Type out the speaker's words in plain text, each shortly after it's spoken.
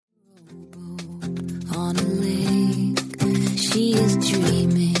on a lake. She is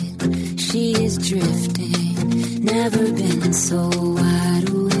dreaming, she is drifting, never been so wide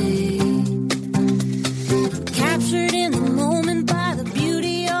awake. Captured in the moment by the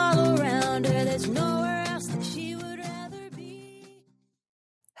beauty all around her, there's nowhere else that she would rather be.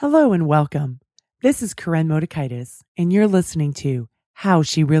 Hello and welcome. This is Karen Motikaitis, and you're listening to How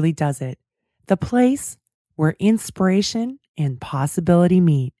She Really Does It, the place where inspiration and possibility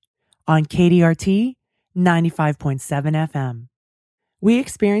meet on KDRT 95.7 FM. We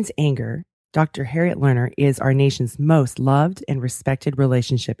experience anger. Dr. Harriet Lerner is our nation's most loved and respected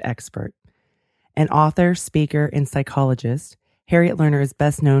relationship expert. An author, speaker, and psychologist, Harriet Lerner is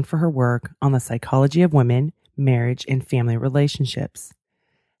best known for her work on the psychology of women, marriage, and family relationships.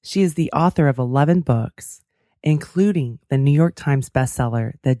 She is the author of 11 books, including the New York Times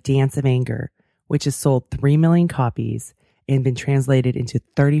bestseller, The Dance of Anger, which has sold 3 million copies and been translated into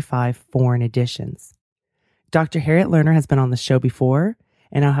 35 foreign editions. Dr. Harriet Lerner has been on the show before,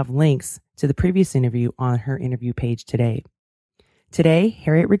 and I'll have links to the previous interview on her interview page today. Today,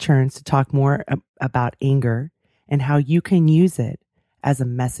 Harriet returns to talk more about anger and how you can use it as a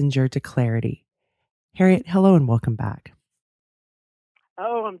messenger to clarity. Harriet, hello and welcome back.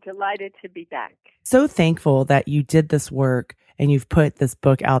 Oh, I'm delighted to be back. So thankful that you did this work and you've put this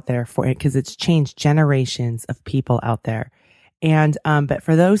book out there for it because it's changed generations of people out there. And, but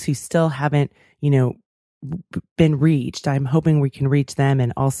for those who still haven't, been reached, I'm hoping we can reach them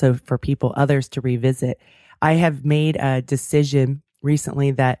and also for others to revisit. I have made a decision recently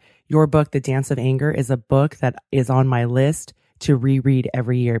that your book, The Dance of Anger, is a book that is on my list to reread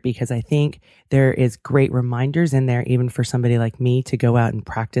every year because I think there is great reminders in there, even for somebody like me to go out and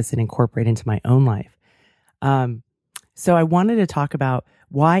practice and incorporate into my own life. So I wanted to talk about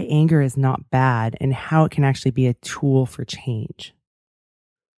why anger is not bad and how it can actually be a tool for change.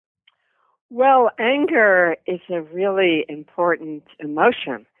 Well, anger is a really important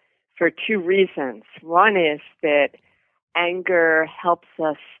emotion for two reasons. One is that anger helps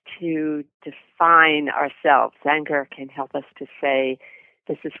us to define ourselves. Anger can help us to say,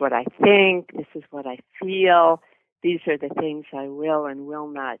 this is what I think, this is what I feel, these are the things I will and will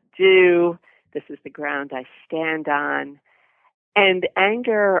not do, this is the ground I stand on. And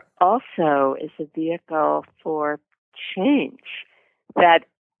anger also is a vehicle for change, that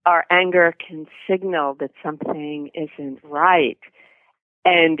our anger can signal that something isn't right.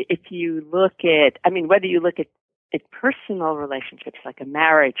 And if you look at, whether you look at personal relationships like a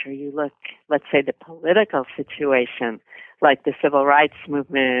marriage, or you look, let's say, the political situation like the civil rights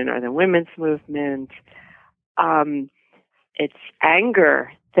movement or the women's movement, it's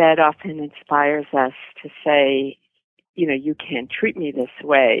anger that often inspires us to say, you can't treat me this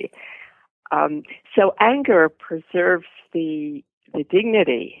way. So anger preserves the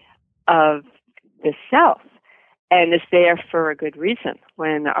dignity of the self and is there for a good reason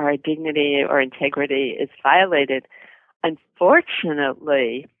when our dignity or integrity is violated.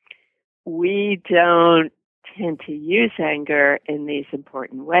 Unfortunately, we don't tend to use anger in these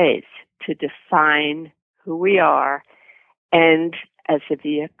important ways to define who we are and as a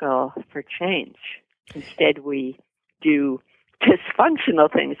vehicle for change. Instead, we do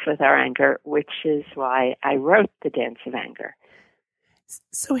dysfunctional things with our anger, which is why I wrote The Dance of Anger.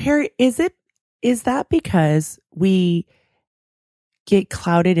 So, Harry, is that because we get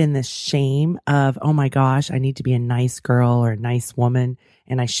clouded in the shame of, oh my gosh, I need to be a nice girl or a nice woman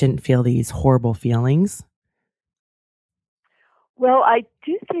and I shouldn't feel these horrible feelings? Well, I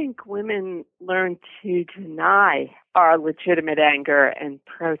do think women learn to deny our legitimate anger and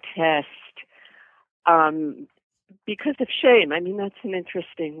protest because of shame. That's an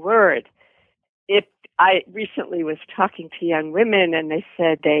interesting word. I recently was talking to young women and they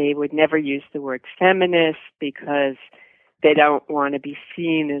said they would never use the word feminist because they don't want to be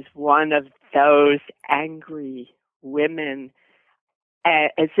seen as one of those angry women,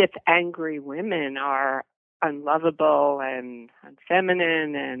 as if angry women are unlovable and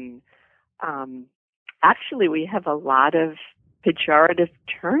unfeminine. And actually, we have a lot of pejorative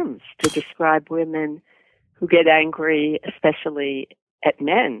terms to describe women who get angry, especially at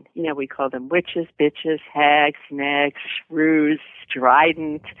men. We call them witches, bitches, hags, nags, shrews,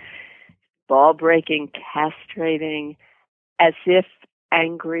 strident, ball-breaking, castrating, as if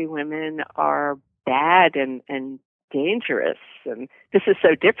angry women are bad and dangerous. And this is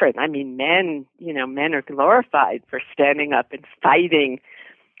so different. Men are glorified for standing up and fighting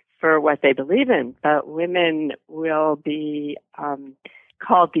for what they believe in, but women will be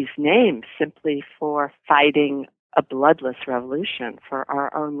called these names simply for fighting a bloodless revolution for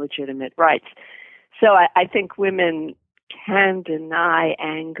our own legitimate rights. So I think women can deny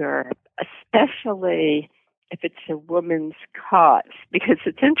anger especially if it's a woman's cause, because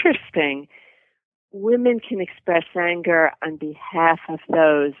it's interesting. Women can express anger on behalf of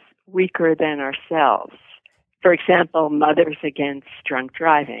those weaker than ourselves. For example, mothers against drunk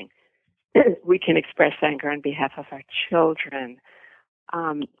driving. We can express anger on behalf of our children.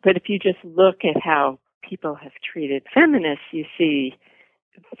 But if you just look at how people have treated feminists, you see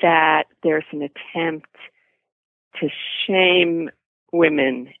that there's an attempt to shame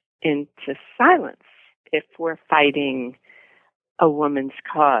women into silence if we're fighting a woman's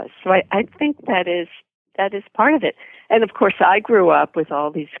cause. So I think that is part of it. And of course, I grew up with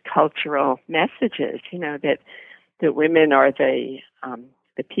all these cultural messages, that women are the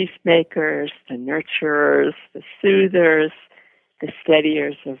peacemakers, the nurturers, the soothers, the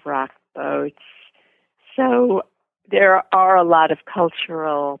steadiers of rock boats. So there are a lot of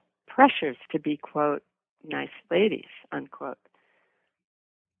cultural pressures to be, quote, nice ladies, unquote.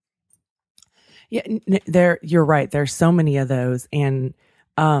 Yeah, you're right. There's so many of those. And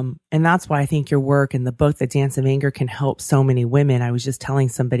that's why I think your work and the book, The Dance of Anger, can help so many women. I was just telling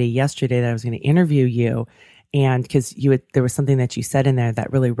somebody yesterday that I was going to interview you, and because there was something that you said in there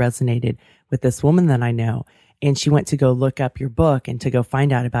that really resonated with this woman that I know. And she went to go look up your book and to go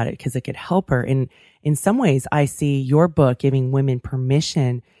find out about it because it could help her. And in some ways, I see your book giving women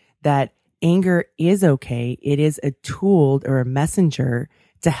permission that anger is okay. It is a tool or a messenger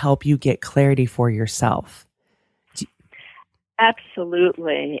to help you get clarity for yourself.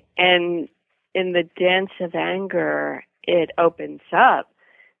 Absolutely. And in the Dance of Anger, it opens up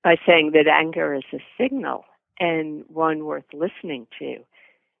by saying that anger is a signal and one worth listening to,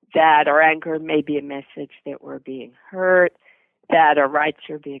 that our anger may be a message that we're being hurt, that our rights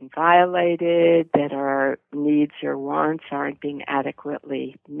are being violated, that our needs or wants aren't being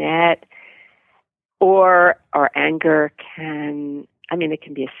adequately met, or our anger it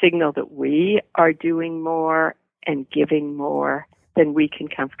can be a signal that we are doing more and giving more than we can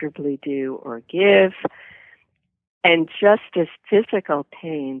comfortably do or give. And just as physical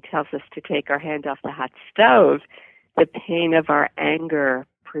pain tells us to take our hand off the hot stove, the pain of our anger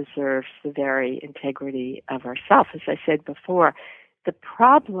preserves the very integrity of ourself. As I said before, the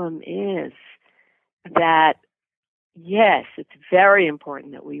problem is that, yes, it's very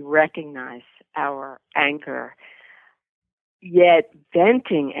important that we recognize our anger, yet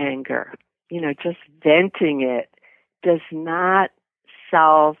venting anger, just venting it, does not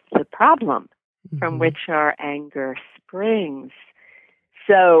solve the problem from which our anger springs.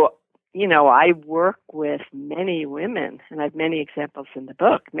 So, I work with many women, and I have many examples in the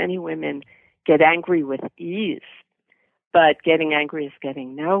book. Many women get angry with ease, but getting angry is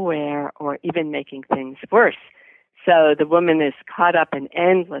getting nowhere or even making things worse. So the woman is caught up in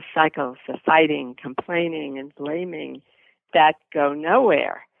endless cycles of fighting, complaining, and blaming that go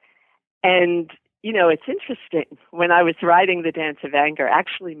nowhere. And, it's interesting. When I was writing The Dance of Anger,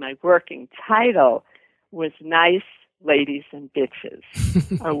 actually my working title was Nice Ladies and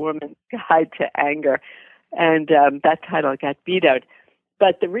Bitches, A Woman's Guide to Anger. And that title got vetoed.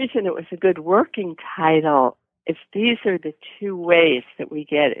 But the reason it was a good working title is these are the two ways that we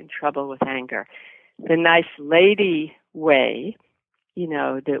get in trouble with anger. The nice lady way,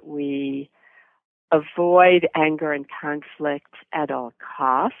 that we avoid anger and conflict at all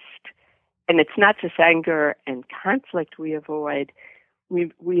cost. And it's not just anger and conflict we avoid.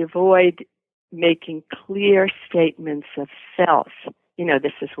 We avoid making clear statements of self.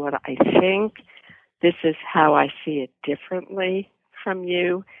 This is what I think. This is how I see it differently from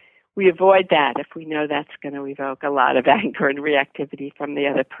you. We avoid that if we know that's going to evoke a lot of anger and reactivity from the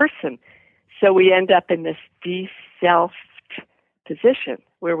other person. So we end up in this de-selfed position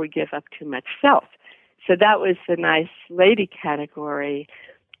where we give up too much self. So that was the nice lady category.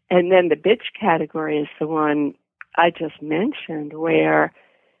 And then the bitch category is the one I just mentioned, where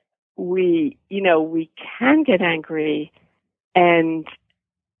we can get angry and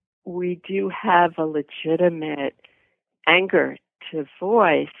we do have a legitimate anger to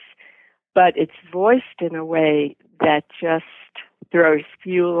voice, but it's voiced in a way that just throws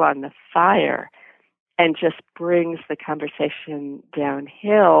fuel on the fire and just brings the conversation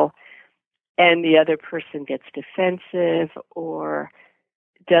downhill, and the other person gets defensive or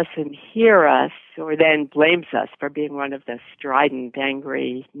doesn't hear us, or then blames us for being one of the strident,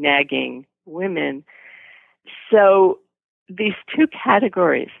 angry, nagging women. So these two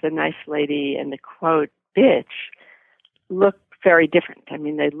categories, the nice lady and the quote bitch, look very different.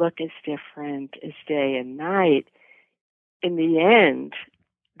 They look as different as day and night. In the end,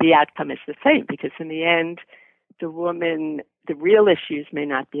 the outcome is the same, because in the end, the real issues may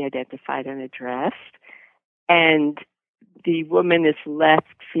not be identified and addressed, and the woman is left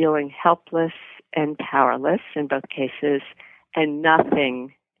feeling helpless and powerless in both cases, and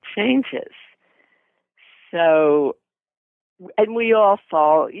nothing changes. So, and we all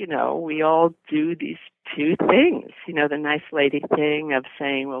fall, we all do these two things, the nice lady thing of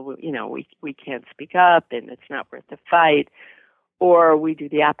saying, well, we can't speak up and it's not worth the fight. Or we do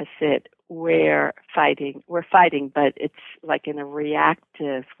the opposite, we're fighting, but it's like in a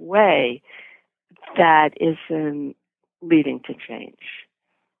reactive way that isn't leading to change.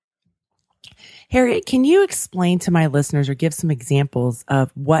 Harriet, can you explain to my listeners or give some examples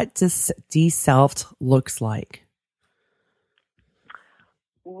of what de-selfed looks like?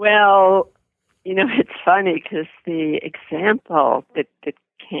 Well, it's funny because the example that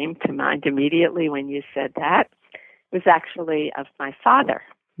came to mind immediately when you said that was actually of my father.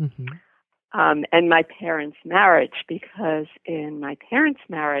 Mm-hmm. And my parents' marriage, because in my parents'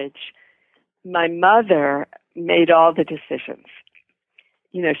 marriage, my mother made all the decisions.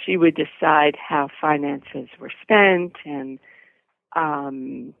 She would decide how finances were spent and, how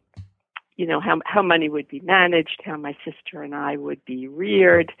money would be managed, how my sister and I would be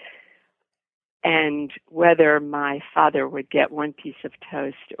reared, and whether my father would get one piece of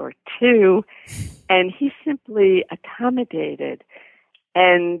toast or two. And he simply accommodated.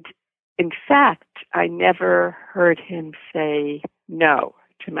 And in fact, I never heard him say no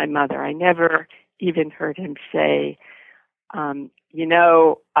to my mother. I never even heard him say,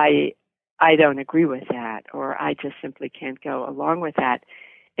 I don't agree with that, or I just simply can't go along with that.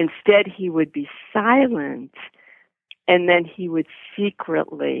 Instead, he would be silent, and then he would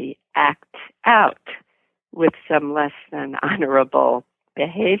secretly act out with some less than honorable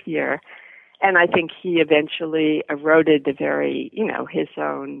behavior. And I think he eventually eroded the very, his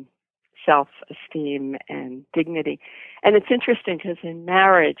own self-esteem and dignity. And it's interesting because in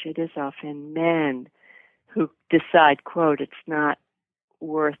marriage, it is often men who decide, quote, it's not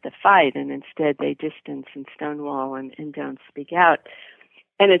worth the fight, and instead they distance and stonewall and don't speak out.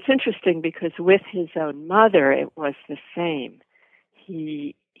 And it's interesting because with his own mother, it was the same.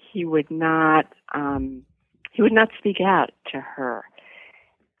 He would not speak out to her.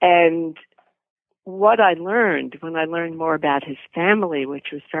 And what I learned when I learned more about his family, which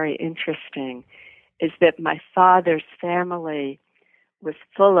was very interesting, is that my father's family was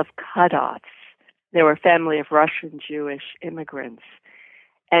full of cutoffs. They were a family of Russian Jewish immigrants.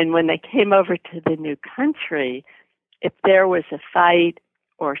 And when they came over to the new country, if there was a fight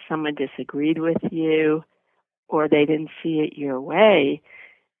or someone disagreed with you or they didn't see it your way,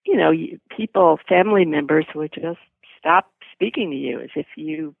 family members would just stop speaking to you as if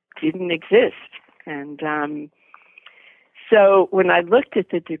you didn't exist. And so when I looked at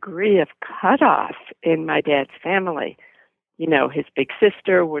the degree of cutoff in my dad's family, his big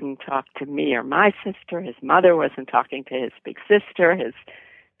sister wouldn't talk to me or my sister. His mother wasn't talking to his big sister. His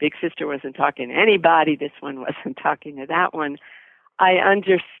big sister wasn't talking to anybody. This one wasn't talking to that one. I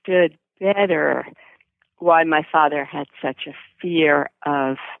understood better why my father had such a fear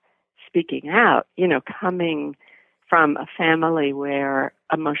of speaking out, coming from a family where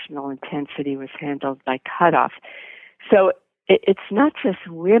emotional intensity was handled by cutoff. So it's not just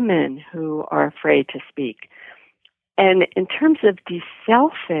women who are afraid to speak. And in terms of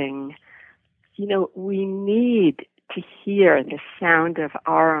de-selfing, we need to hear the sound of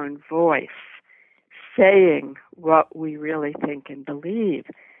our own voice saying what we really think and believe.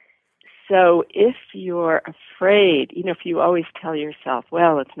 So if you're afraid, if you always tell yourself,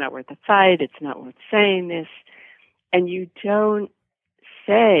 well, it's not worth the fight, it's not worth saying this, and you don't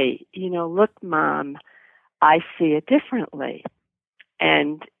say, look, Mom, I see it differently.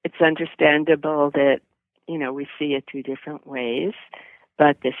 And it's understandable that, we see it two different ways,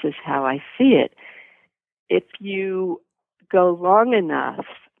 but this is how I see it. If you go long enough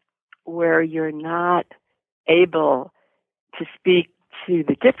where you're not able to speak to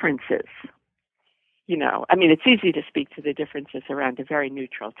the differences, it's easy to speak to the differences around a very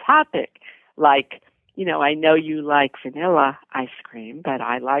neutral topic, like, I know you like vanilla ice cream, but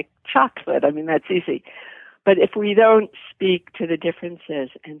I like chocolate. That's easy. But if we don't speak to the differences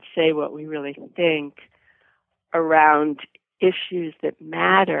and say what we really think around issues that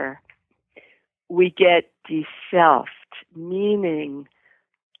matter, we get de-selfed, meaning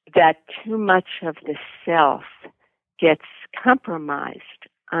that too much of the self gets compromised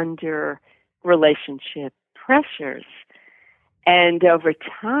under relationship pressures. And over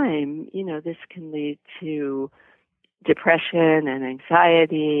time, this can lead to depression and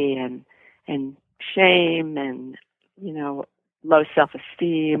anxiety and shame and, low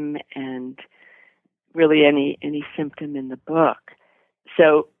self-esteem and really any symptom in the book.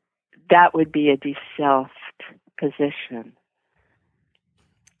 So that would be a de-selfed position.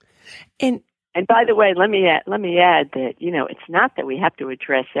 And by the way, let me add that, it's not that we have to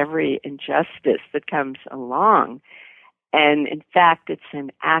address every injustice that comes along. And in fact, it's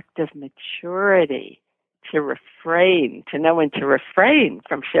an act of maturity to know when to refrain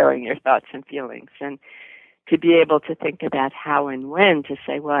from sharing your thoughts and feelings, and to be able to think about how and when to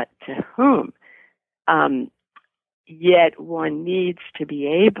say what to whom. Yet one needs to be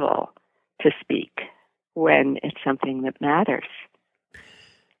able to speak when it's something that matters.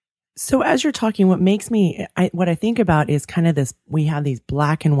 So as you're talking, what I think about is kind of this, we have these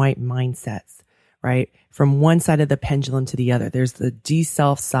black and white mindsets, right? From one side of the pendulum to the other. There's the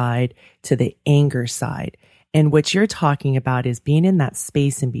de-self side to the anger side. And what you're talking about is being in that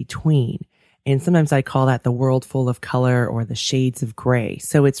space in between. And sometimes I call that the world full of color or the shades of gray.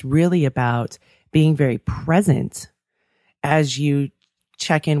 So it's really about being very present as you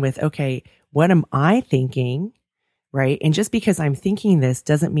check in with, okay, what am I thinking? Right. And just because I'm thinking this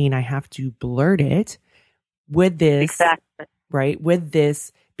doesn't mean I have to blurt it. Would this, exactly. Right? Would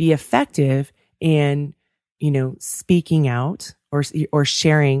this be effective in, speaking out or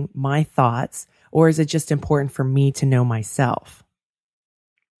sharing my thoughts? Or is it just important for me to know myself?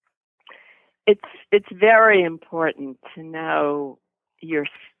 It's very important to know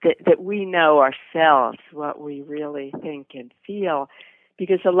that we know ourselves, what we really think and feel,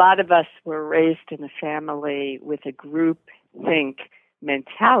 because a lot of us were raised in a family with a group think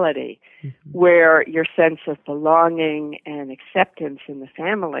mentality, where your sense of belonging and acceptance in the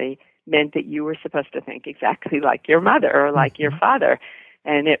family meant that you were supposed to think exactly like your mother or like your father.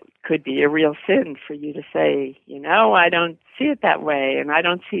 And it could be a real sin for you to say, I don't see it that way, and I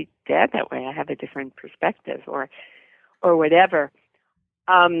don't see Dad that way. I have a different perspective, or whatever.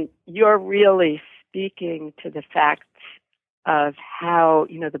 You're really speaking to the fact of how,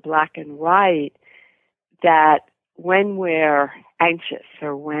 the black and white, that when we're anxious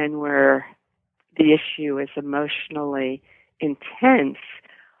or when the issue is emotionally intense,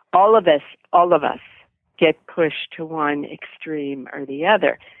 all of us get pushed to one extreme or the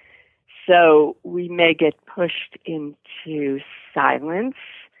other. So we may get pushed into silence,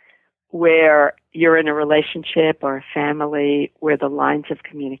 where you're in a relationship or a family where the lines of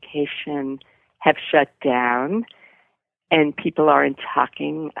communication have shut down and people aren't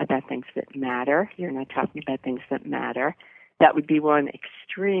talking about things that matter. You're not talking about things that matter. That would be one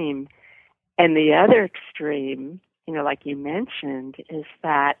extreme. And the other extreme, like you mentioned, is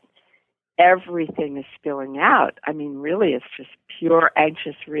that everything is spilling out. I mean, really, it's just pure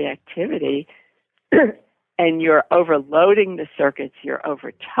anxious reactivity. And you're overloading the circuits. You're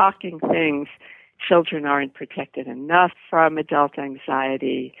over-talking things. Children aren't protected enough from adult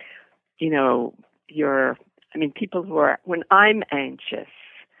anxiety. People when I'm anxious,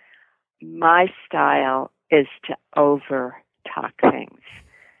 my style is to over-talk things.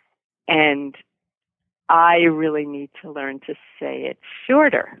 And I really need to learn to say it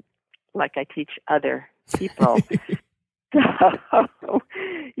shorter, like I teach other people. So,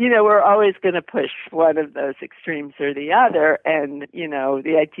 we're always going to push one of those extremes or the other. And,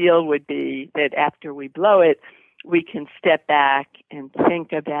 the ideal would be that after we blow it, we can step back and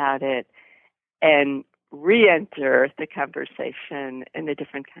think about it and re-enter the conversation in a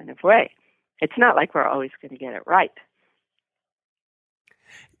different kind of way. It's not like we're always going to get it right.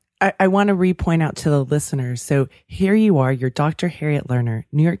 I want to re-point out to the listeners. So here you are, you're Dr. Harriet Lerner,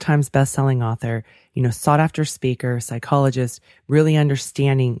 New York Times bestselling author, sought after speaker, psychologist, really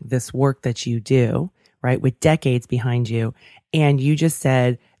understanding this work that you do, right, with decades behind you. And you just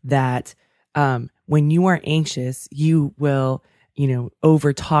said that when you are anxious, you will,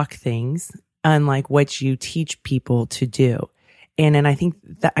 over talk things, unlike what you teach people to do. And I think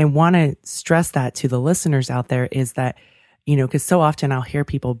that I want to stress that to the listeners out there is that, because so often I'll hear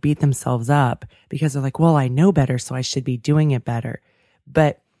people beat themselves up because they're like, well, I know better, so I should be doing it better.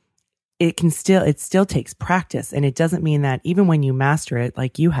 But it still takes practice. And it doesn't mean that even when you master it,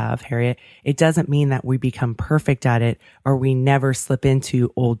 like you have, Harriet, it doesn't mean that we become perfect at it or we never slip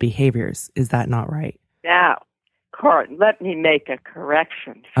into old behaviors. Is that not right? Now, Corin, let me make a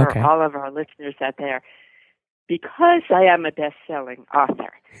correction for all of our listeners out there. Because I am a best-selling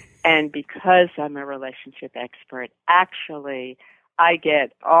author and because I'm a relationship expert, actually, I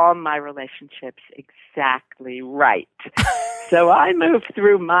get all my relationships exactly right. So I move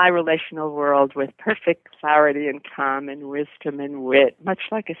through my relational world with perfect clarity and calm and wisdom and wit, much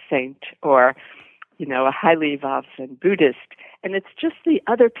like a saint or, a highly evolved Zen Buddhist. And it's just the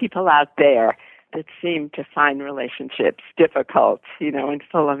other people out there that seem to find relationships difficult, and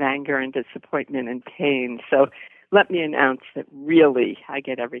full of anger and disappointment and pain. So let me announce that really I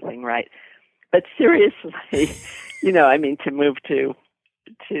get everything right. But seriously, to move to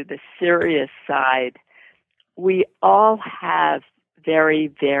the serious side, we all have very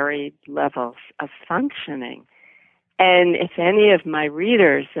varied levels of functioning. And if any of my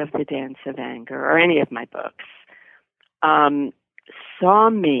readers of The Dance of Anger or any of my books saw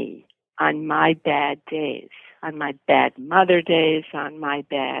me on my bad days, on my bad mother days, on my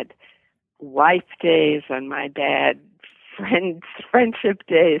bad wife days, on my bad friendship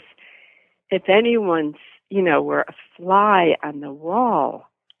days, if anyone's, were a fly on the wall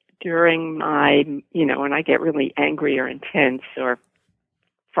during my, when I get really angry or intense or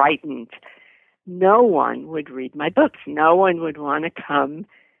frightened, no one would read my books. No one would want to come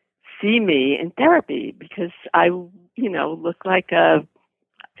see me in therapy because I, look like a,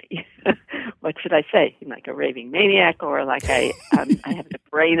 what should I say? Like a raving maniac, or like I have the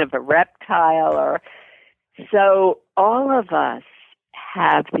brain of a reptile, or so all of us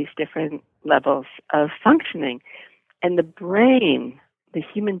have these different levels of functioning, and the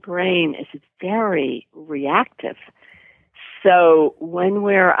human brain is very reactive. So when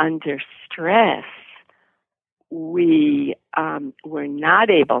we're under stress, we're not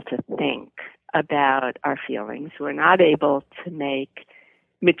able to think about our feelings. We're not able to make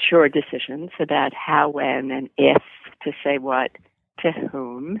mature decisions about how, when, and if to say what to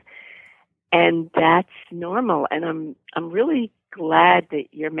whom. And that's normal. And I'm really glad that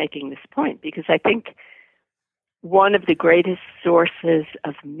you're making this point, because I think one of the greatest sources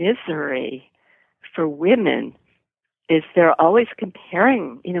of misery for women is they're always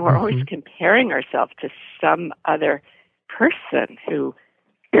comparing, we're always comparing ourselves to some other person who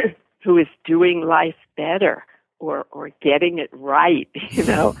is doing life better or getting it right,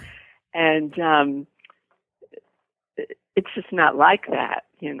 and it's just not like that,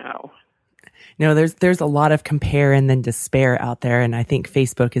 No, there's a lot of compare and then despair out there. And I think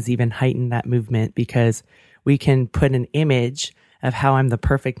Facebook has even heightened that movement, because we can put an image of how I'm the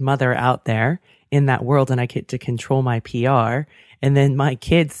perfect mother out there in that world, and I get to control my PR. And then my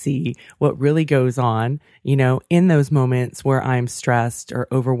kids see what really goes on, in those moments where I'm stressed or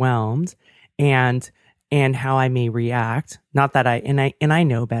overwhelmed, and how I may react. Not that I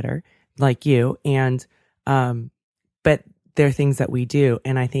know better, like you. And, but there are things that we do.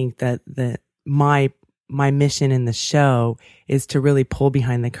 And I think that my mission in the show is to really pull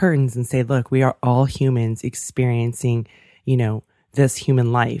behind the curtains and say, look, we are all humans experiencing, this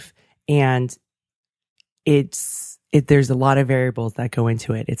human life. And there's a lot of variables that go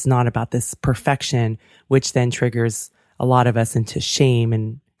into it. It's not about this perfection, which then triggers a lot of us into shame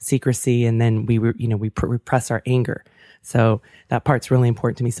and secrecy. And then we repress our anger. So that part's really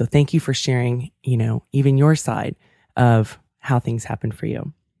important to me. So thank you for sharing, even your side of how things happen for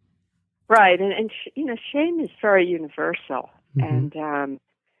you. Right. And shame is very universal. Mm-hmm. And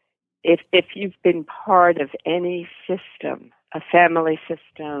if you've been part of any system, a family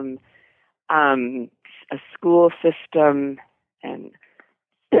system, a school system, and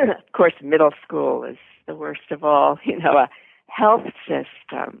of course middle school is the worst of all, a health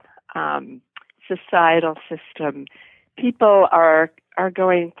system, societal system, people are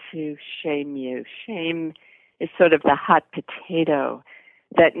going to shame you. Shame is sort of the hot potato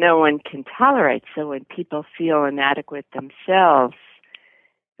that no one can tolerate. So when people feel inadequate themselves,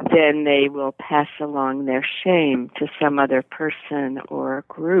 then they will pass along their shame to some other person or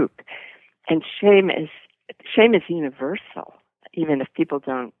group. And shame is universal, even if people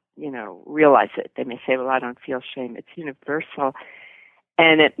don't, realize it. They may say, well, I don't feel shame. It's universal.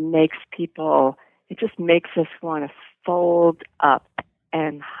 And it just makes us want to fold up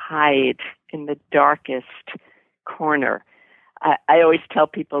and hide in the darkest corner. I always tell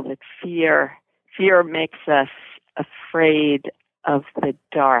people that fear makes us afraid of the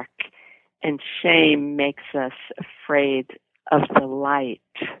dark, and shame makes us afraid of the light.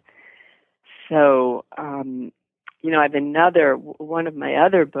 So, I have one of my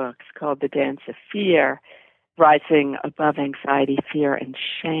other books called The Dance of Fear, Rising Above Anxiety, Fear, and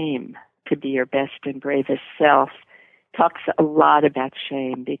Shame to Be Your Best and Bravest Self, talks a lot about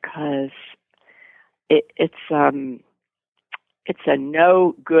shame, because it's a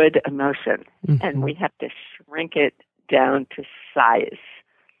no good emotion, and we have to shrink it down to size.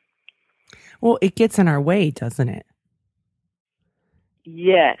 Well, it gets in our way, doesn't it?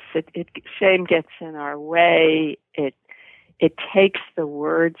 Yes, shame gets in our way. It takes the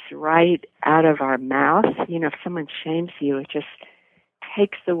words right out of our mouth. If someone shames you, it just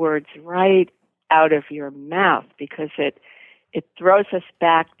takes the words right out of your mouth, because it throws us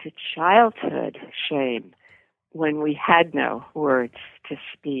back to childhood shame, when we had no words to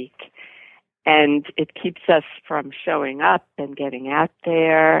speak. And it keeps us from showing up and getting out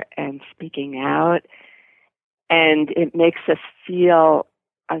there and speaking out. And it makes us feel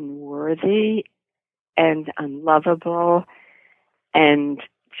unworthy and unlovable. And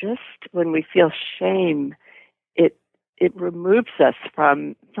just when we feel shame, it removes us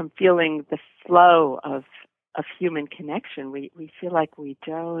from feeling the flow of human connection. We feel like we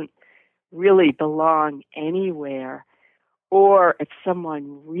don't really belong anywhere. Or if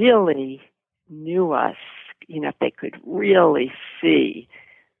someone really knew us, if they could really see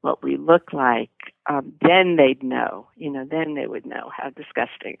what we look like, then they'd know, then they would know how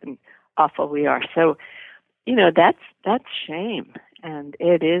disgusting and awful we are. So, that's shame, and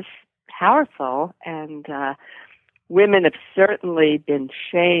it is powerful, and women have certainly been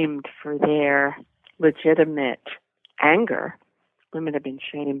shamed for their legitimate anger. Women have been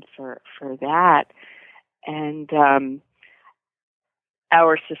shamed for that, and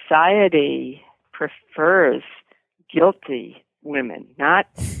our society prefers guilty women, not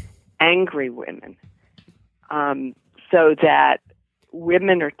angry women, so that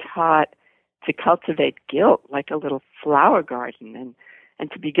women are taught to cultivate guilt like a little flower garden,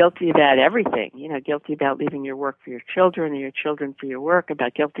 and to be guilty about everything, guilty about leaving your work for your children or your children for your work,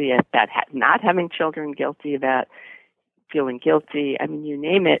 guilty about not having children, guilty about feeling guilty, you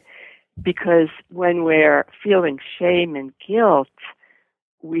name it, because when we're feeling shame and guilt,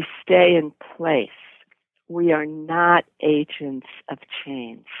 we stay in place. We are not agents of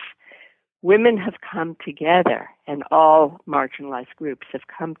change. Women have come together, and all marginalized groups have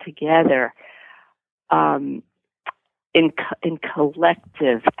come together in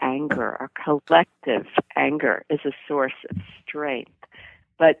collective anger. Our collective anger is a source of strength.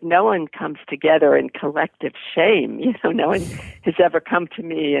 But no one comes together in collective shame. No one has ever come to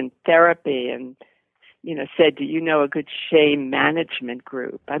me in therapy and, said, do you know a good shame management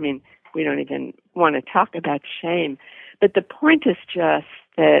group? We don't even want to talk about shame. But the point is just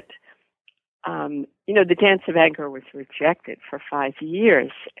that, the dance of anger was rejected for 5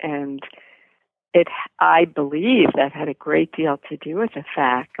 years. And I believe that had a great deal to do with the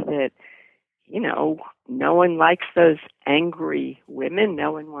fact that, no one likes those angry women.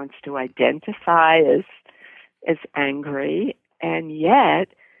 No one wants to identify as angry. And yet,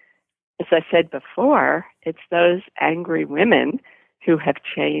 as I said before, it's those angry women who have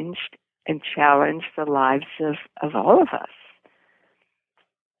changed and challenged the lives of all of us.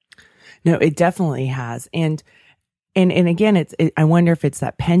 No, it definitely has. And again, I wonder if it's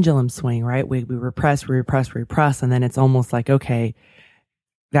that pendulum swing, right? We repress, and then it's almost like, okay,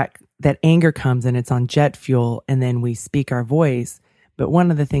 that anger comes and it's on jet fuel, and then we speak our voice. But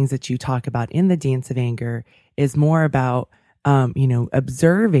one of the things that you talk about in the dance of anger is more about,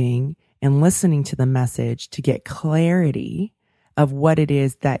 observing and listening to the message to get clarity of what it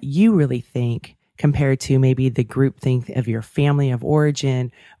is that you really think compared to maybe the group think of your family of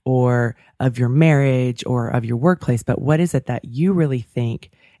origin or of your marriage or of your workplace. But what is it that you really think?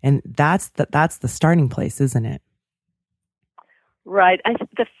 And that's the starting place, isn't it? Right.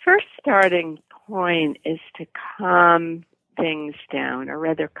 The first starting point is to calm things down, or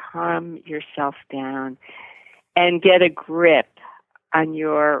rather calm yourself down and get a grip on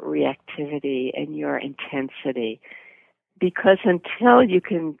your reactivity and your intensity. Because until you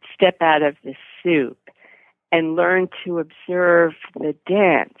can step out of the soup and learn to observe the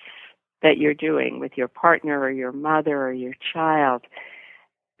dance that you're doing with your partner or your mother or your child,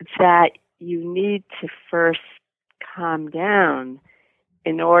 that you need to first calm down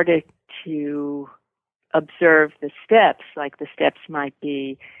in order to observe the steps. Like the steps might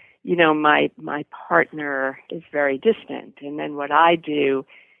be, my partner is very distant, and then what I do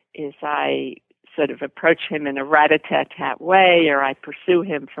is I sort of approach him in a rat-a-tat-tat way, or I pursue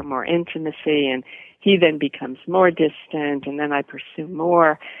him for more intimacy, and he then becomes more distant, and then I pursue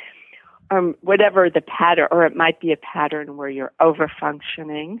more. Whatever the pattern, or it might be a pattern where you're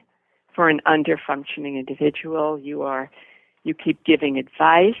over-functioning. For an under-functioning individual, you keep giving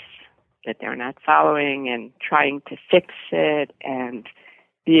advice that they're not following and trying to fix it and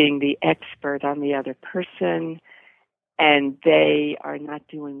being the expert on the other person, and they are not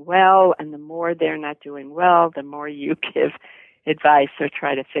doing well, and the more they're not doing well, the more you give advice or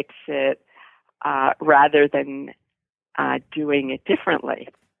try to fix it rather than doing it differently.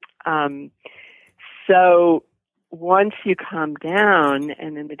 So once you calm down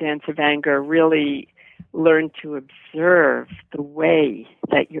and in the dance of anger really learn to observe the way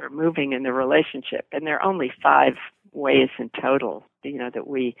that you're moving in the relationship, and there are only 5 ways in total, that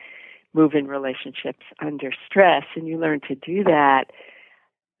we move in relationships under stress, and you learn to do that,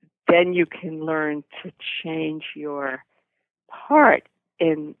 then you can learn to change your part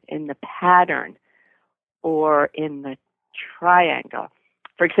in the pattern or in the triangle.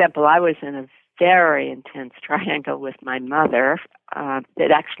 For example, I was in a very intense triangle with my mother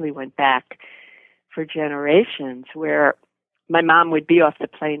that actually went back for generations, where my mom would be off the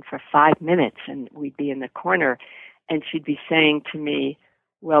plane for 5 minutes and we'd be in the corner and she'd be saying to me,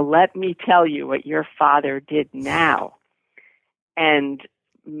 well, let me tell you what your father did now. And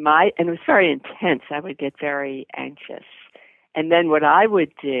it was very intense. I would get very anxious. And then what I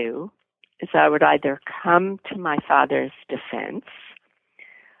would do is I would either come to my father's defense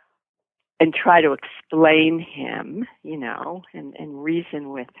and try to explain him, and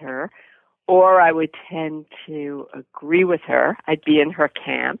reason with her, or I would tend to agree with her. I'd be in her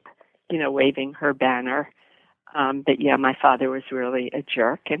camp, waving her banner. That, my father was really a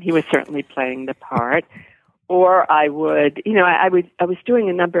jerk, and he was certainly playing the part. Or I would, I was doing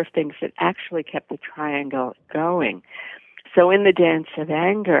a number of things that actually kept the triangle going. So in the dance of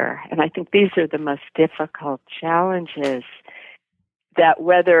anger, and I think these are the most difficult challenges, that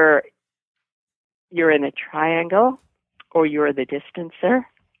whether you're in a triangle, or you're the distancer,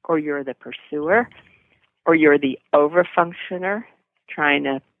 or you're the pursuer, or you're the overfunctioner trying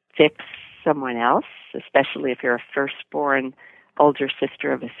to fix someone else, especially if you're a firstborn older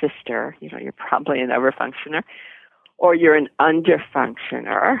sister of a sister, you're probably an overfunctioner, or you're an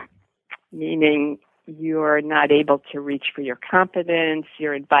underfunctioner, meaning you're not able to reach for your competence,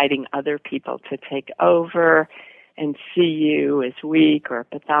 you're inviting other people to take over and see you as weak or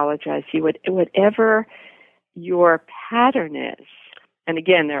pathologize you, whatever your pattern is. And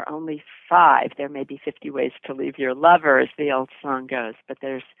again, there are only 5. There may be 50 ways to leave your lover, as the old song goes, but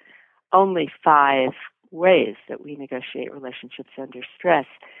there's only 5 ways that we negotiate relationships under stress.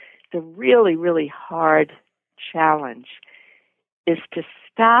 The really, really hard challenge is to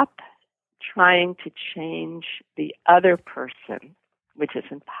stop trying to change the other person, which is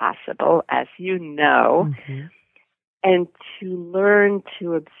impossible, as you know, and to learn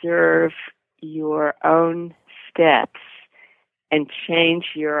to observe your own steps and change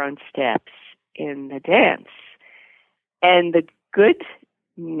your own steps in the dance. And the good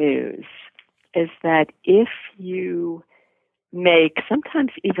news is that if you make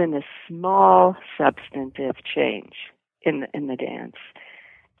sometimes even a small substantive change in the dance,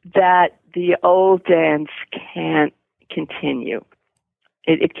 that the old dance can't continue.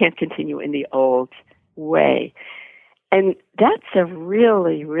 It can't continue in the old way. And that's a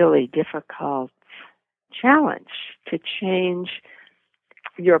really, really difficult challenge, to change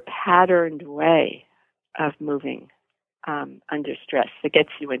your patterned way of moving under stress that gets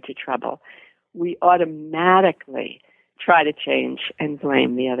you into trouble. We automatically try to change and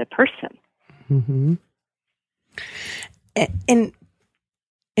blame the other person. Mm-hmm.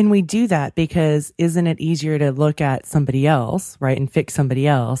 And we do that because isn't it easier to look at somebody else, right, and fix somebody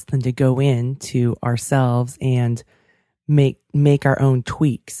else than to go into ourselves and make our own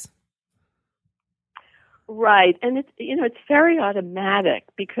tweaks? Right, and it's very automatic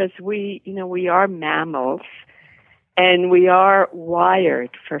because we are mammals, and we are wired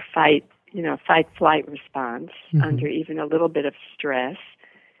for fight-flight response under even a little bit of stress.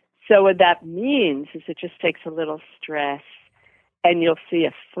 So what that means is it just takes a little stress, and you'll see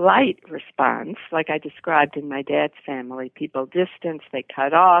a flight response, like I described in my dad's family. People distance, they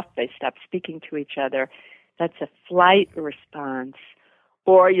cut off, they stop speaking to each other. That's a flight response.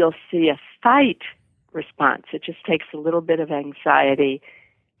 Or you'll see a fight response. It just takes a little bit of anxiety.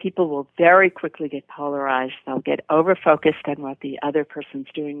 People will very quickly get polarized. They'll get over-focused on what the other person's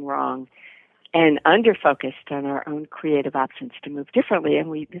doing wrong and under-focused on our own creative options to move differently.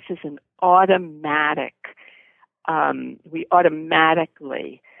 And this is an automatic, we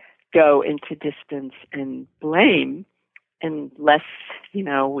automatically go into distance and blame unless,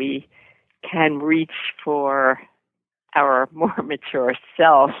 we can reach for our more mature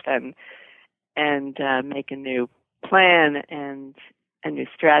self and make a new plan and a new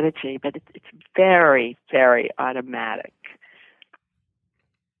strategy, but it's very, very automatic.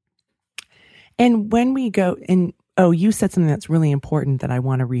 And when we go, and you said something that's really important that I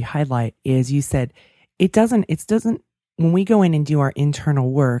want to re-highlight, is you said it doesn't, when we go in and do our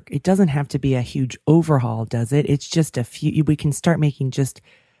internal work, it doesn't have to be a huge overhaul, does it? It's just we can start making just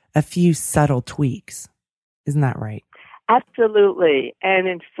a few subtle tweaks. Isn't that right? Absolutely. And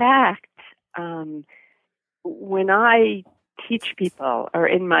in fact, when I teach people or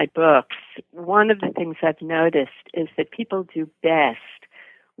in my books, one of the things I've noticed is that people do best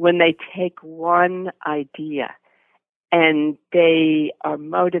when they take one idea and they are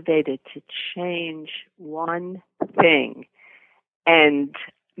motivated to change one thing and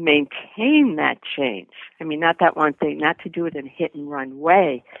maintain that change. I mean, not that one thing, not to do it in a hit and run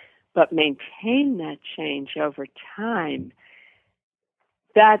way, but maintain that change over time.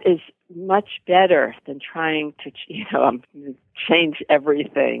 That is much better than trying to, change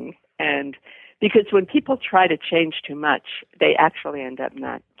everything. And because when people try to change too much, they actually end up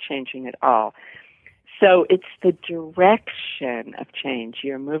not changing at all. So it's the direction of change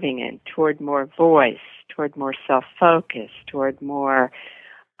you're moving in toward more voice, toward more self-focus, toward more,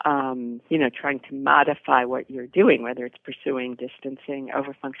 trying to modify what you're doing, whether it's pursuing, distancing,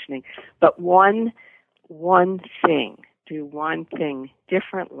 overfunctioning. But one thing, do one thing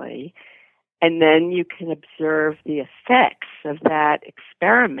differently, and then you can observe the effects of that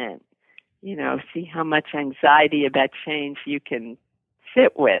experiment. See how much anxiety about change you can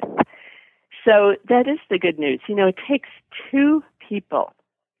sit with. So that is the good news. It takes two people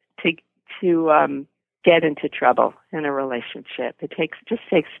to get into trouble in a relationship. It just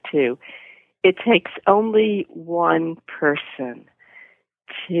takes two. It takes only one person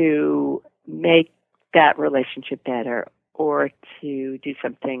to make that relationship better or to do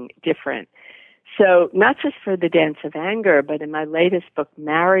something different. So not just for the dance of anger, but in my latest book,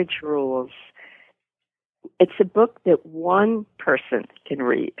 Marriage Rules, it's a book that one person can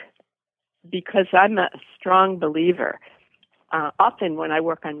read because I'm a strong believer. Often when I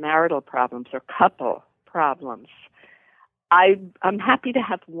work on marital problems or couple problems, I'm happy to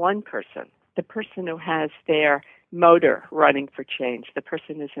have one person, the person who has their motor running for change, the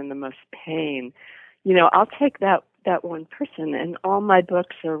person who's in the most pain. I'll take that one person, and all my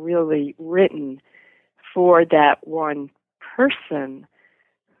books are really written for that one person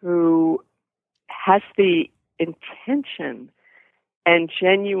who has the intention and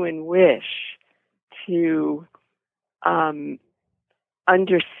genuine wish to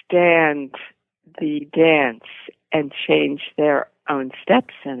understand the dance and change their own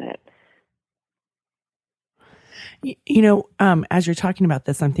steps in it. As you're talking about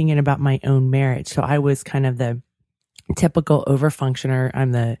this, I'm thinking about my own marriage. So I was kind of the typical overfunctioner.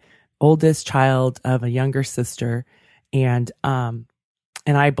 I'm the oldest child of a younger sister, and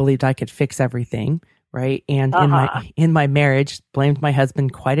I believed I could fix everything, right? And in my marriage, blamed my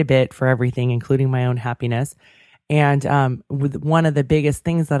husband quite a bit for everything, including my own happiness. And one of the biggest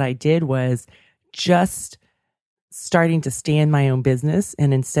things that I did was just starting to stay in my own business,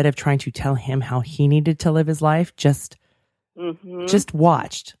 and instead of trying to tell him how he needed to live his life, just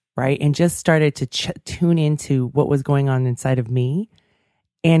watched, right? And just started to tune into what was going on inside of me.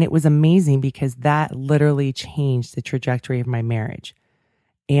 And it was amazing because that literally changed the trajectory of my marriage.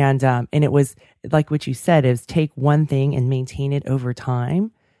 And it was like what you said, is take one thing and maintain it over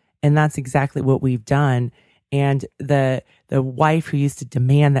time. And that's exactly what we've done. And the wife who used to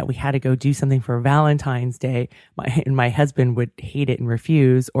demand that we had to go do something for Valentine's Day, my husband would hate it and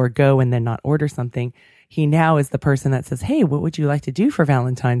refuse, or go and then not order something. He now is the person that says, "Hey, what would you like to do for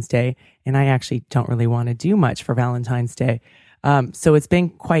Valentine's Day?" And I actually don't really want to do much for Valentine's Day. So it's been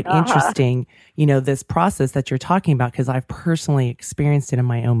quite interesting, this process that you're talking about, because I've personally experienced it in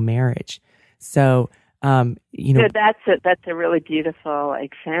my own marriage. So, that's a really beautiful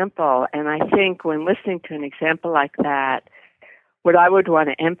example. And I think when listening to an example like that, what I would want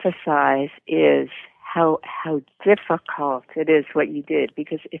to emphasize is how difficult it is what you did.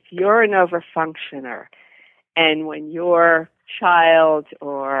 Because if you're an overfunctioner, and when your child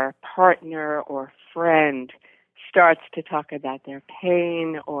or partner or friend starts to talk about their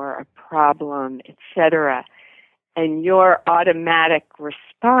pain or a problem, etc., and your automatic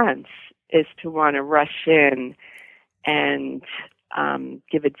response is to want to rush in and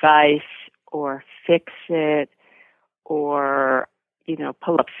give advice or fix it or,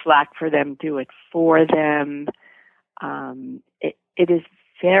 pull up slack for them, do it for them. It is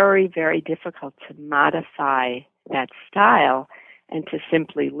very, very difficult to modify that style and to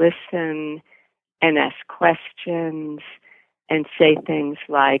simply listen and ask questions and say things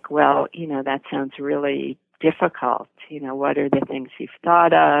like, well, that sounds really difficult. What are the things you've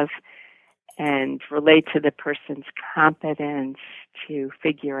thought of? And relate to the person's competence to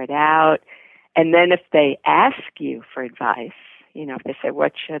figure it out. And then if they ask you for advice, if they say,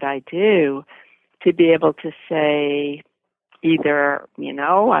 what should I do? To be able to say either,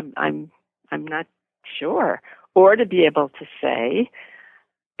 I'm not sure, or to be able to say,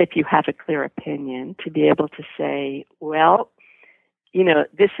 if you have a clear opinion, to be able to say, well,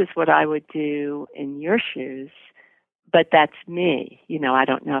 this is what I would do in your shoes, but that's me. I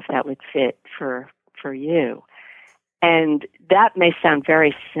don't know if that would fit for you. And that may sound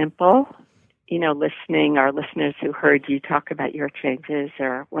very simple, our listeners who heard you talk about your changes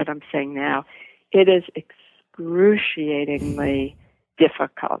or what I'm saying now, it is excruciatingly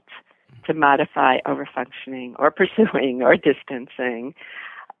difficult to modify overfunctioning or pursuing or distancing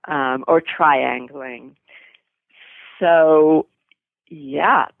or triangling. So,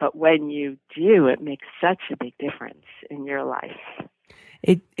 yeah, but when you do, it makes such a big difference in your life.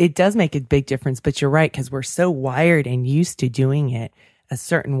 It does make a big difference, but you're right, because we're so wired and used to doing it a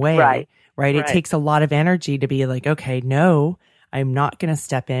certain way, right? It takes a lot of energy to be like, okay, no, I'm not going to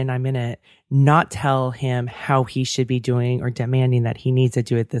step in. I'm going to not tell him how he should be doing or demanding that he needs to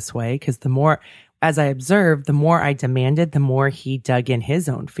do it this way. Because the more, as I observed, the more I demanded, the more he dug in his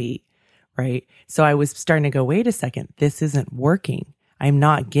own feet, right? So I was starting to go, wait a second, this isn't working. I'm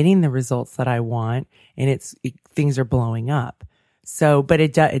not getting the results that I want, and things are blowing up. So, but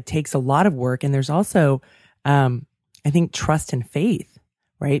it takes a lot of work. And there's also, I think, trust and faith,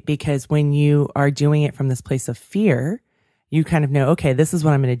 right? Because when you are doing it from this place of fear, you kind of know, okay, this is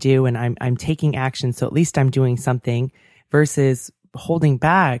what I'm going to do. And I'm taking action. So at least I'm doing something, versus holding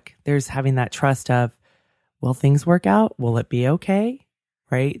back. There's having that trust of, will things work out? Will it be okay?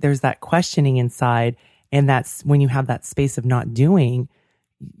 Right? There's that questioning inside. And that's when you have that space of not doing,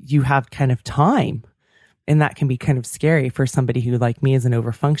 you have kind of time. And that can be kind of scary for somebody who, like me, is an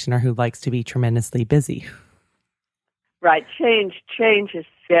overfunctioner who likes to be tremendously busy. Right. Change is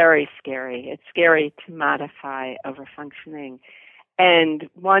very scary. It's scary to modify overfunctioning. And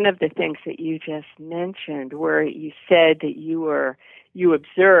one of the things that you just mentioned, where you said that you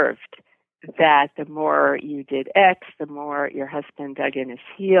observed that the more you did X, the more your husband dug in his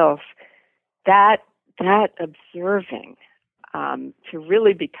heels, that observing, to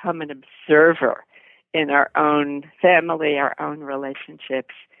really become an observer in our own family, our own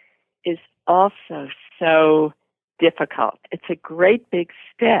relationships, is also so difficult. It's a great big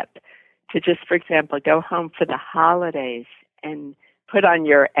step to just, for example, go home for the holidays and put on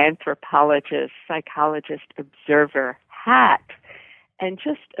your anthropologist, psychologist, observer hat and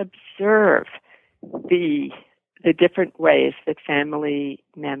just observe the different ways that family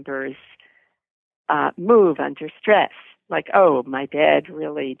members move under stress. Like, oh, my dad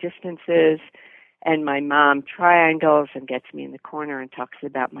really distances, and my mom triangles and gets me in the corner and talks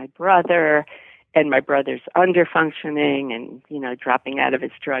about my brother, and my brother's underfunctioning and, dropping out of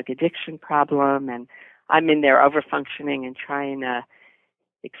his drug addiction problem, and I'm in there overfunctioning and trying to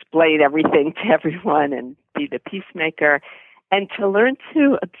explain everything to everyone and be the peacemaker, and to learn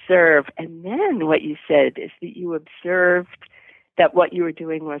to observe. And then what you said is that you observed that what you were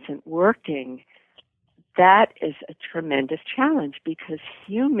doing wasn't working. That is a tremendous challenge, because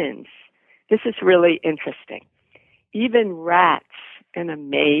humans, this is really interesting. Even rats in a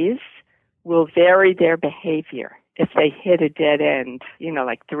maze will vary their behavior if they hit a dead end,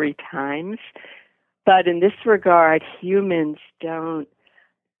 like 3 times. But in this regard, humans don't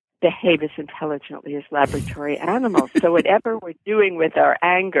behave as intelligently as laboratory animals. So whatever we're doing with our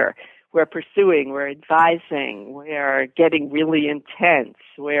anger, we're pursuing, we're advising, we're getting really intense,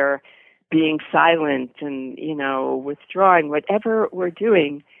 we're being silent and, withdrawing, whatever we're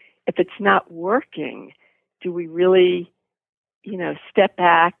doing, if it's not working, do we really, step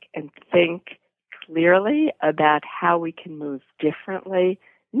back and think clearly about how we can move differently?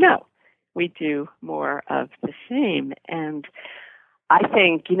 No, we do more of the same. And I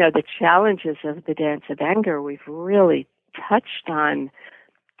think, the challenges of the dance of anger, we've really touched on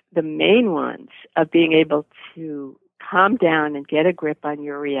the main ones of being able to calm down and get a grip on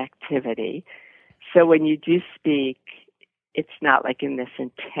your reactivity. So when you do speak, it's not like in this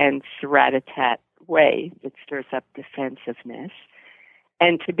intense rat-a-tat way that stirs up defensiveness.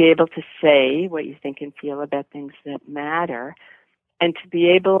 And to be able to say what you think and feel about things that matter, and to be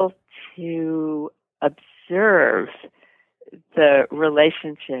able to observe the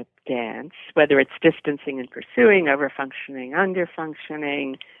relationship dance, whether it's distancing and pursuing, overfunctioning,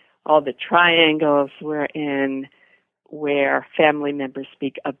 underfunctioning, all the triangles we're in, where family members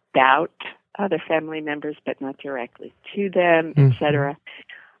speak about other family members but not directly to them, etc.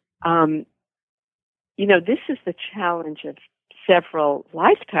 This is the challenge of several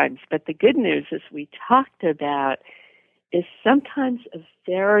lifetimes, but the good news, as we talked about, is sometimes a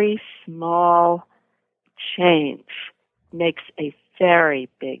very small change makes a very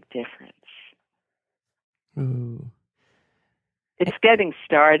big difference. Ooh. It's getting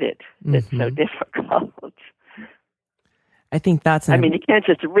started that's so difficult. I think that's... you can't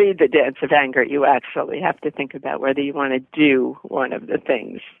just read the dance of anger. You actually have to think about whether you want to do one of the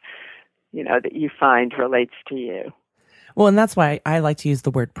things, that you find relates to you. Well, and that's why I like to use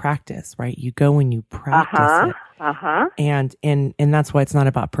the word practice, right? You go and you practice it. And that's why it's not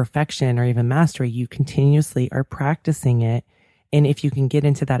about perfection or even mastery. You continuously are practicing it. And if you can get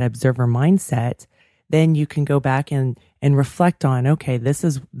into that observer mindset, then you can go back and and reflect on, okay, this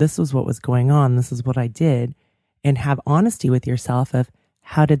was what was going on. This is what I did, and have honesty with yourself of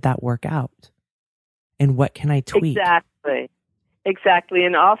how did that work out and what can I tweak? Exactly.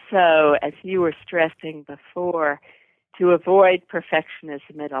 And also, as you were stressing before, to avoid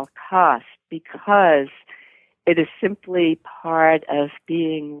perfectionism at all costs, because it is simply part of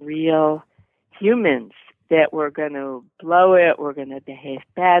being real humans, that we're going to blow it, we're going to behave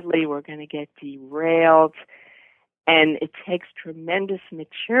badly, we're going to get derailed. And it takes tremendous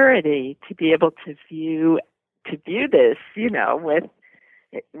maturity to be able to view this,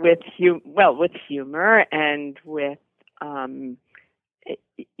 with humor and with,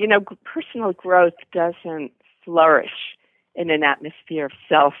 personal growth doesn't flourish in an atmosphere of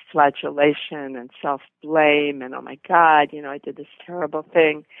self-flagellation and self-blame and, oh my God, I did this terrible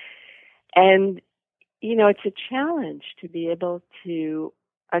thing. And, it's a challenge to be able to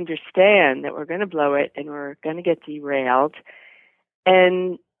understand that we're going to blow it and we're going to get derailed,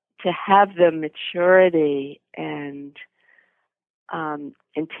 and to have the maturity and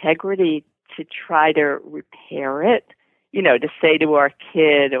integrity to try to repair it, to say to our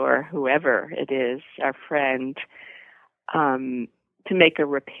kid or whoever it is, our friend, to make a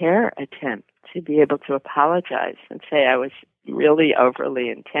repair attempt, to be able to apologize and say, I was really overly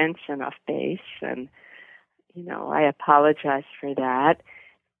intense and off base, and, I apologize for that.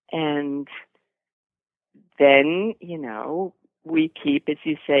 And then, we keep, as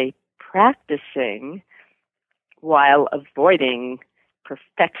you say, practicing while avoiding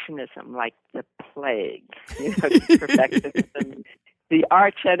perfectionism like the plague. Perfectionism, the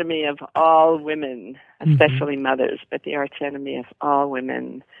arch enemy of all women, especially mothers, but the arch enemy of all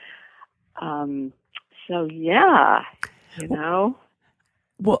women.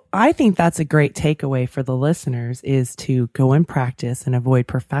 Well, I think that's a great takeaway for the listeners, is to go and practice and avoid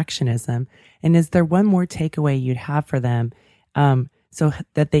perfectionism. And is there one more takeaway you'd have for them, so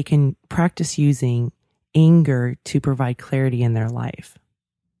that they can practice using anger to provide clarity in their life?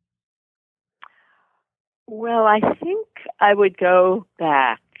 Well, I think I would go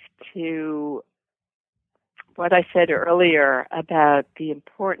back to what I said earlier about the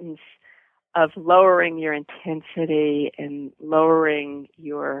importance of lowering your intensity and lowering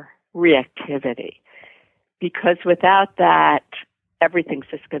your reactivity. Because without that, everything's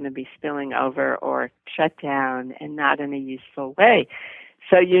just going to be spilling over or shut down, and not in a useful way.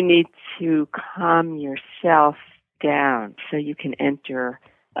 So you need to calm yourself down so you can enter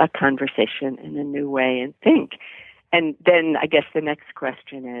a conversation in a new way and think. And then I guess the next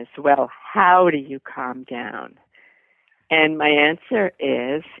question is, well, how do you calm down? And my answer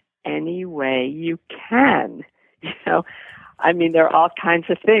is, any way you can. There are all kinds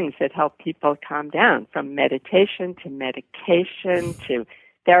of things that help people calm down, from meditation to medication to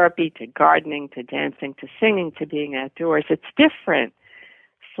therapy to gardening to dancing to singing to being outdoors. It's different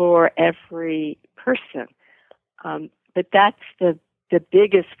for every person. But that's the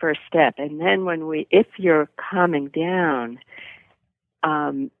biggest first step. And then if you're calming down,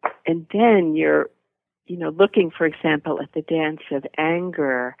 and then you're, looking, for example, at the dance of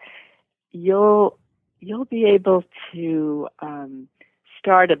anger, you'll be able to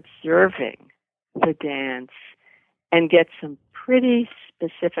start observing the dance and get some pretty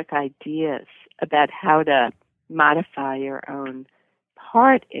specific ideas about how to modify your own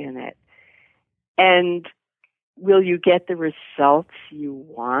part in it. And will you get the results you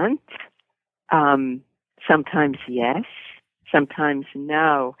want? Sometimes yes, sometimes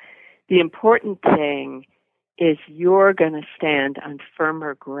no. The important thing is you're going to stand on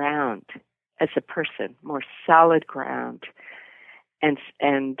firmer ground as a person, more solid ground, and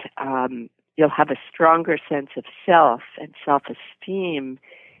you'll have a stronger sense of self and self-esteem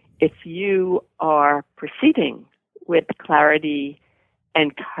if you are proceeding with clarity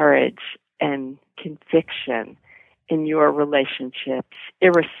and courage and conviction in your relationships,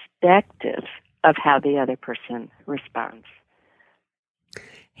 irrespective of how the other person responds.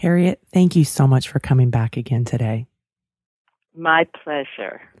 Harriet, thank you so much for coming back again today. My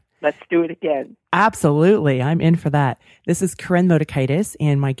pleasure. Let's do it again. Absolutely. I'm in for that. This is Corinne Motakaitis,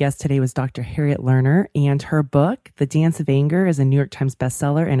 and my guest today was Dr. Harriet Lerner, and her book, The Dance of Anger, is a New York Times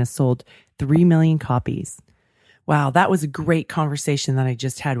bestseller and has sold 3 million copies. Wow, that was a great conversation that I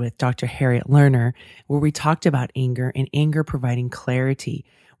just had with Dr. Harriet Lerner, where we talked about anger and anger providing clarity.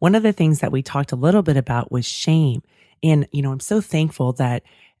 One of the things that we talked a little bit about was shame. And, I'm so thankful that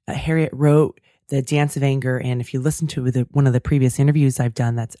Harriet wrote The Dance of Anger. And if you listen to one of the previous interviews I've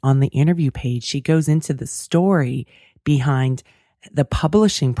done that's on the interview page, she goes into the story behind the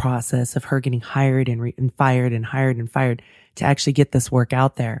publishing process of her getting hired and fired and hired and fired to actually get this work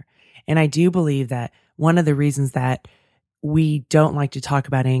out there. And I do believe that one of the reasons that we don't like to talk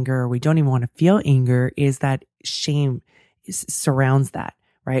about anger, or we don't even want to feel anger, is that shame surrounds that,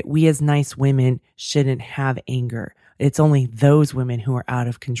 right? We as nice women shouldn't have anger. It's only those women who are out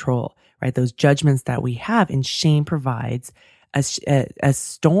of control, right? Those judgments that we have, and shame provides a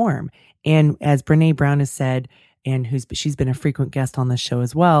storm. And as Brene Brown has said, and she's been a frequent guest on the show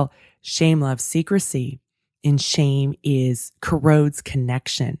as well, shame loves secrecy, and shame corrodes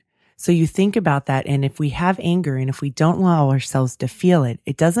connection. So you think about that. And if we have anger, and if we don't allow ourselves to feel it,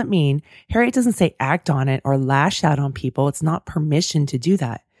 it doesn't mean, Harriet doesn't say act on it or lash out on people. It's not permission to do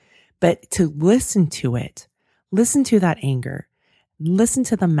that, but to listen to it, listen to that anger, listen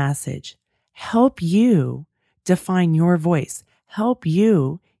to the message, help you define your voice, help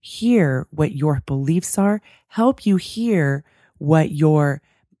you hear what your beliefs are, help you hear what your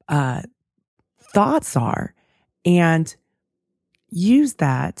thoughts are, and use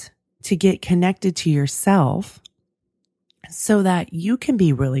that to get connected to yourself so that you can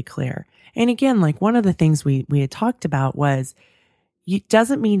be really clear. And again, like one of the things we had talked about was, it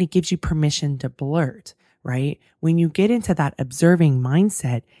doesn't mean it gives you permission to blurt, right? When you get into that observing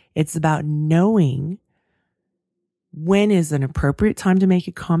mindset, it's about knowing when is an appropriate time to make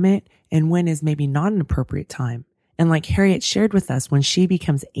a comment and when is maybe not an appropriate time. And like Harriet shared with us, when she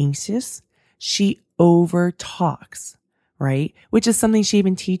becomes anxious, she over talks, right? Which is something she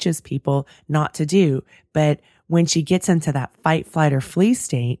even teaches people not to do. But when she gets into that fight, flight, or flee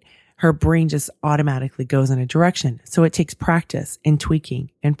state, her brain just automatically goes in a direction. So it takes practice and tweaking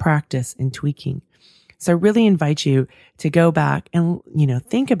and practice and tweaking. So I really invite you to go back and,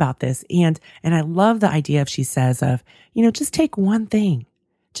 think about this. And I love the idea she says of, just take one thing,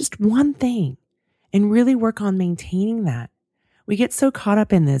 and really work on maintaining that. We get so caught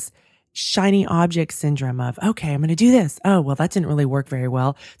up in this shiny object syndrome of, okay, I'm going to do this. Oh, well, that didn't really work very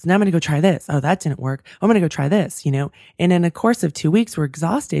well. So now I'm going to go try this. Oh, that didn't work. I'm going to go try this, And in a course of 2 weeks, we're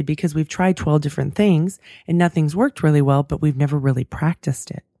exhausted because we've tried 12 different things and nothing's worked really well, but we've never really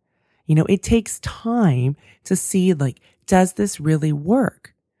practiced it. It takes time to see, does this really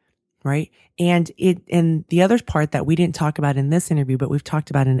work? Right. And the other part that we didn't talk about in this interview, but we've talked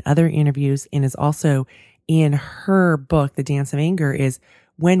about in other interviews and is also in her book, The Dance of Anger, is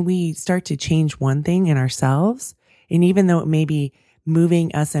when we start to change one thing in ourselves, and even though it may be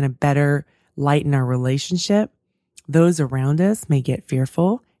moving us in a better light in our relationship, those around us may get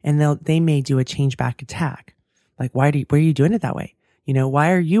fearful and they may do a change back attack. Like, why are you doing it that way?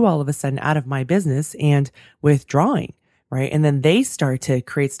 Why are you all of a sudden out of my business and withdrawing? Right. And then they start to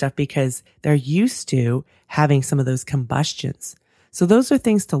create stuff because they're used to having some of those combustions. So those are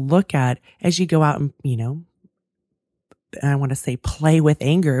things to look at as you go out and, I want to say play with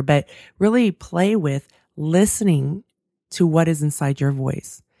anger, but really play with listening to what is inside your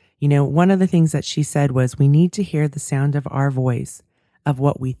voice. One of the things that she said was, we need to hear the sound of our voice, of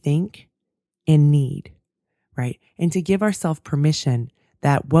what we think and need, right? And to give ourselves permission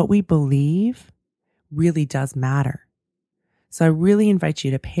that what we believe really does matter. So I really invite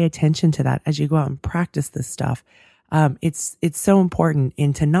you to pay attention to that as you go out and practice this stuff. It's so important,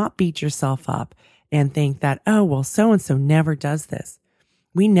 and to not beat yourself up and think that, oh, well, so-and-so never does this.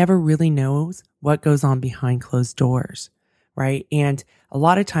 We never really knows what goes on behind closed doors, right? And a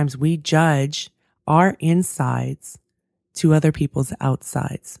lot of times we judge our insides to other people's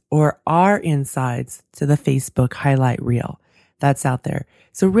outsides, or our insides to the Facebook highlight reel that's out there.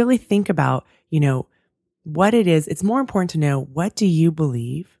 So really think about, what it is. It's more important to know, what do you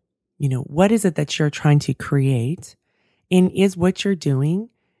believe? What is it that you're trying to create? And is what you're doing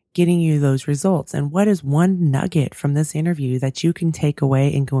getting you those results? And what is one nugget from this interview that you can take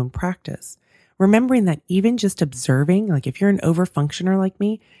away and go and practice? Remembering that even just observing, like if you're an overfunctioner like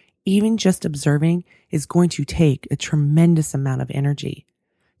me, even just observing is going to take a tremendous amount of energy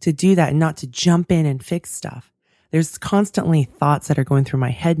to do that, and not to jump in and fix stuff. There's constantly thoughts that are going through my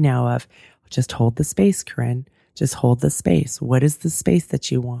head now of, just hold the space, Corinne. Just hold the space. What is the space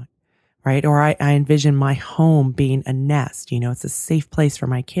that you want? Right? Or I envision my home being a nest. It's a safe place for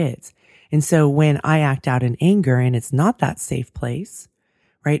my kids. And so when I act out in anger and it's not that safe place,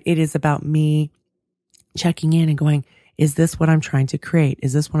 right? It is about me checking in and going, is this what I'm trying to create?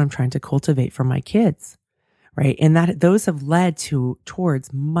 Is this what I'm trying to cultivate for my kids? Right? And those have led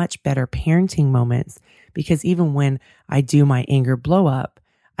towards much better parenting moments, because even when I do my anger blow up,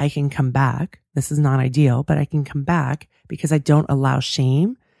 I can come back. This is not ideal, but I can come back because I don't allow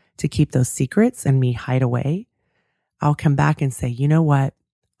shame to keep those secrets and me hide away. I'll come back and say, you know what?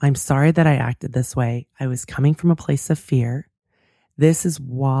 I'm sorry that I acted this way. I was coming from a place of fear. This is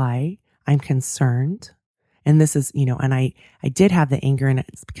why I'm concerned. And this is, and I did have the anger, and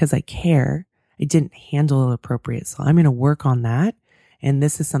it's because I care. I didn't handle it appropriate. So I'm going to work on that. And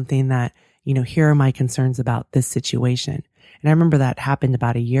this is something that, here are my concerns about this situation. And I remember that happened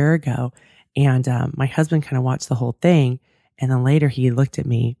about a year ago. And my husband kind of watched the whole thing. And then later he looked at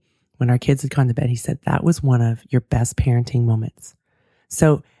me when our kids had gone to bed. He said, that was one of your best parenting moments.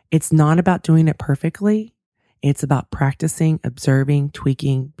 So it's not about doing it perfectly. It's about practicing, observing,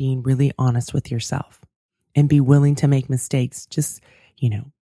 tweaking, being really honest with yourself and be willing to make mistakes. Just,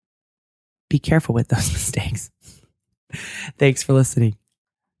 be careful with those mistakes. Thanks for listening.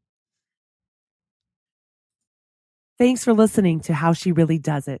 Thanks for listening to How She Really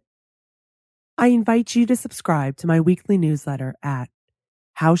Does It. I invite you to subscribe to my weekly newsletter at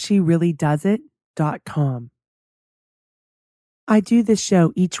howshereallydoesit.com. I do this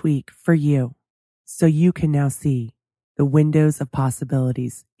show each week for you, so you can now see the windows of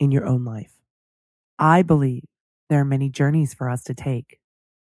possibilities in your own life. I believe there are many journeys for us to take.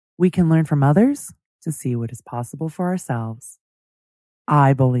 We can learn from others to see what is possible for ourselves.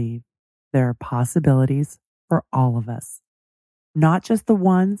 I believe there are possibilities for all of us, not just the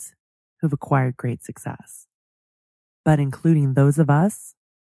ones who've acquired great success, but including those of us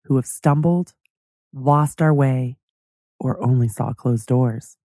who have stumbled, lost our way, or only saw closed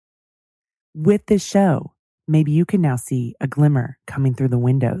doors. With this show, maybe you can now see a glimmer coming through the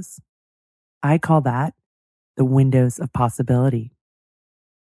windows. I call that the windows of possibility.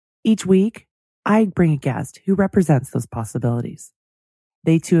 Each week, I bring a guest who represents those possibilities.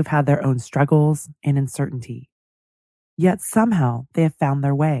 They too have had their own struggles and uncertainty, yet somehow they have found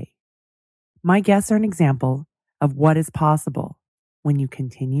their way. My guests are an example of what is possible when you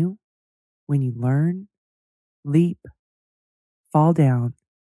continue, when you learn, leap, fall down,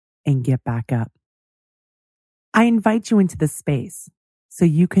 and get back up. I invite you into this space so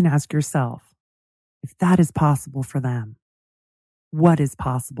you can ask yourself, if that is possible for them, what is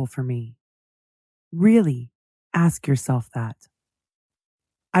possible for me? Really ask yourself that.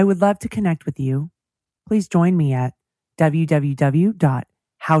 I would love to connect with you. Please join me at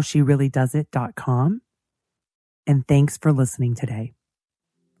www.howshereallydoesit.com. And thanks for listening today.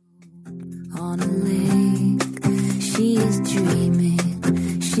 On a lake, she is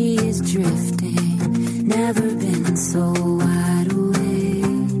dreaming, she is drifting, never been so wild.